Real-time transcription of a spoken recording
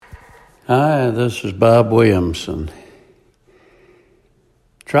Hi, this is Bob Williamson.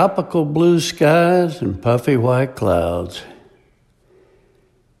 Tropical blue skies and puffy white clouds.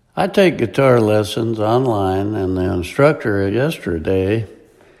 I take guitar lessons online, and the instructor yesterday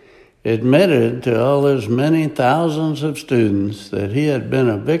admitted to all his many thousands of students that he had been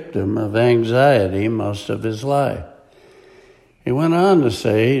a victim of anxiety most of his life. He went on to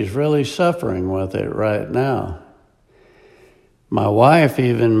say he's really suffering with it right now. My wife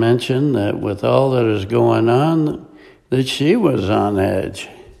even mentioned that with all that is going on, that she was on edge.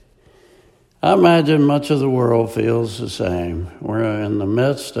 I imagine much of the world feels the same. We're in the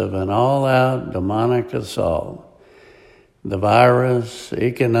midst of an all-out demonic assault. The virus,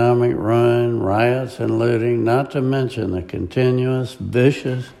 economic ruin, riots and looting, not to mention the continuous,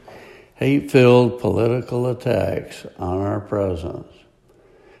 vicious, hate-filled political attacks on our president.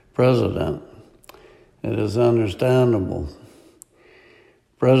 It is understandable.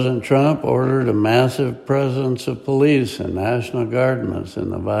 President Trump ordered a massive presence of police and National Guardsmen,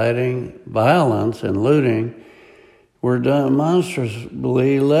 and the violence and looting were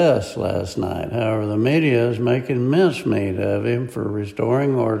demonstrably less last night. However, the media is making mincemeat of him for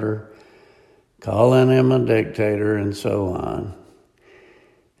restoring order, calling him a dictator, and so on.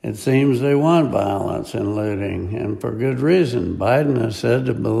 It seems they want violence and looting, and for good reason. Biden is said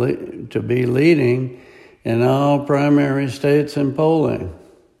to be leading in all primary states in polling.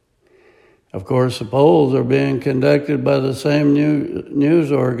 Of course, the polls are being conducted by the same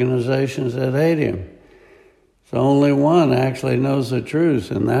news organizations that hate him. So only one actually knows the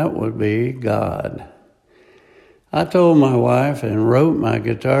truth, and that would be God. I told my wife and wrote my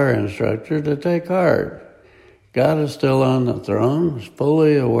guitar instructor to take heart. God is still on the throne, is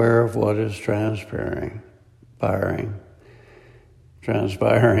fully aware of what is transpiring.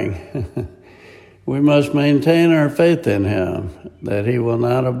 We must maintain our faith in him, that he will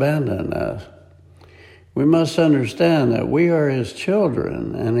not abandon us. We must understand that we are his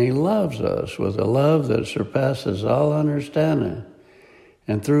children, and he loves us with a love that surpasses all understanding.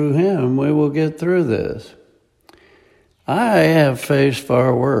 And through him, we will get through this. I have faced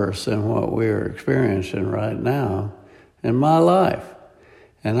far worse than what we are experiencing right now in my life,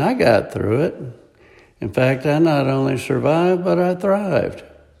 and I got through it. In fact, I not only survived, but I thrived.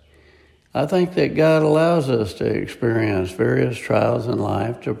 I think that God allows us to experience various trials in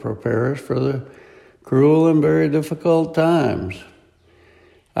life to prepare us for the cruel and very difficult times.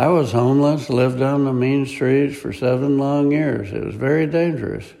 I was homeless, lived on the mean streets for 7 long years. It was very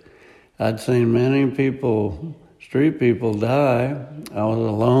dangerous. I'd seen many street people die. I was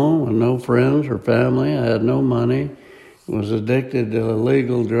alone with no friends or family. I had no money. Was addicted to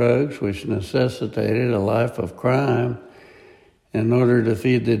illegal drugs, which necessitated a life of crime in order to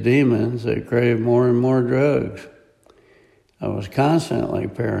feed the demons that craved more and more drugs. I was constantly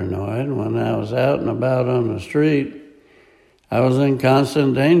paranoid. When I was out and about on the street, I was in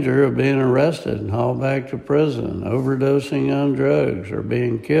constant danger of being arrested and hauled back to prison, overdosing on drugs, or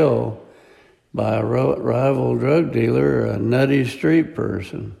being killed by a rival drug dealer or a nutty street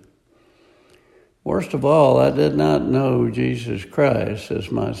person. Worst of all, I did not know Jesus Christ as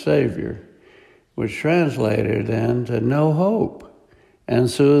my Savior, which translated into no hope and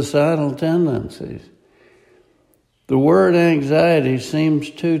suicidal tendencies. The word anxiety seems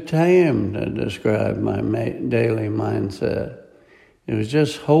too tame to describe my daily mindset. It was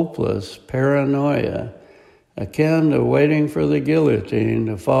just hopeless paranoia, akin to waiting for the guillotine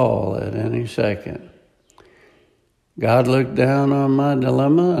to fall at any second. God looked down on my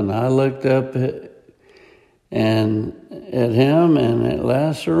dilemma, and I looked up at him and at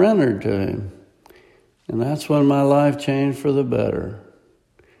last surrendered to him. And that's when my life changed for the better.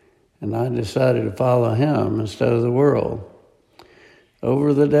 And I decided to follow him instead of the world.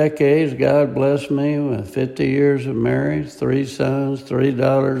 Over the decades, God blessed me with 50 years of marriage, 3 sons, 3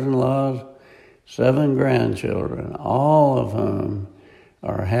 daughters-in-law, 7 grandchildren, all of whom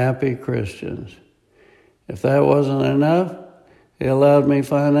are happy Christians. If that wasn't enough, he allowed me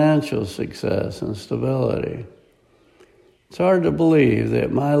financial success and stability. It's hard to believe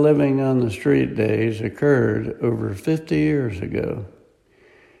that my living on the street days occurred over 50 years ago.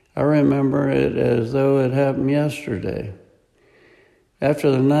 I remember it as though it happened yesterday.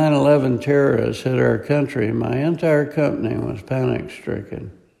 After the 9/11 terrorists hit our country, my entire company was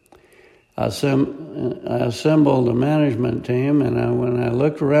panic-stricken. I assembled a management team, and when I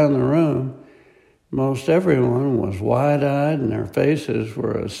looked around the room, most everyone was wide-eyed, and their faces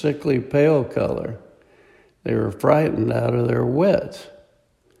were a sickly pale color. They were frightened out of their wits.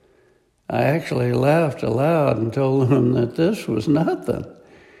 I actually laughed aloud and told them that this was nothing.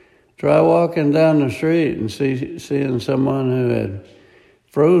 Try walking down the street and seeing someone who had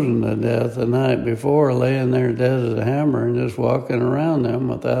frozen to death the night before, laying there dead as a hammer and just walking around them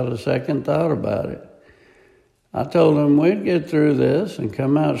without a second thought about it. I told them we'd get through this and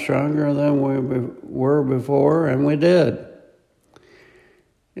come out stronger than we were before, and we did.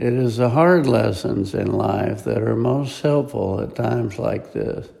 It is the hard lessons in life that are most helpful at times like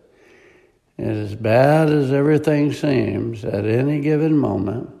this. And as bad as everything seems at any given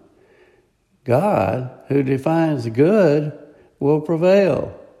moment, God, who defines good, will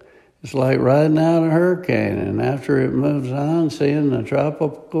prevail. It's like riding out a hurricane, and after it moves on, seeing the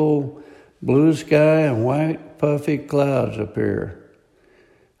tropical blue sky and white puffy clouds appear.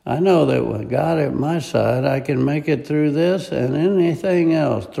 I know that with God at my side, I can make it through this and anything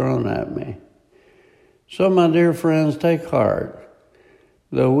else thrown at me. So, my dear friends, take heart.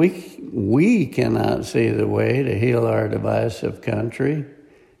 Though we cannot see the way to heal our divisive country,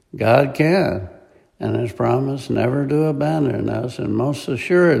 God can, and has promised never to abandon us, and most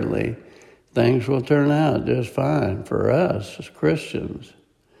assuredly, things will turn out just fine for us as Christians.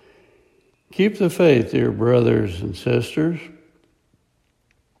 Keep the faith, dear brothers and sisters.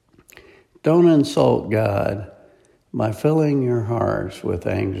 Don't insult God by filling your hearts with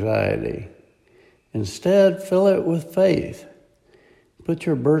anxiety. Instead, fill it with faith. Put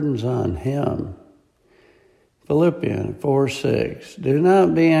your burdens on Him. Philippians 4:6. Do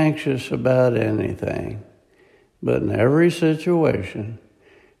not be anxious about anything, but in every situation,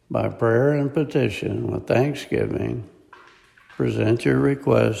 by prayer and petition with thanksgiving, present your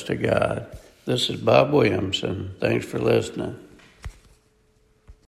request to God. This is Bob Williamson. Thanks for listening.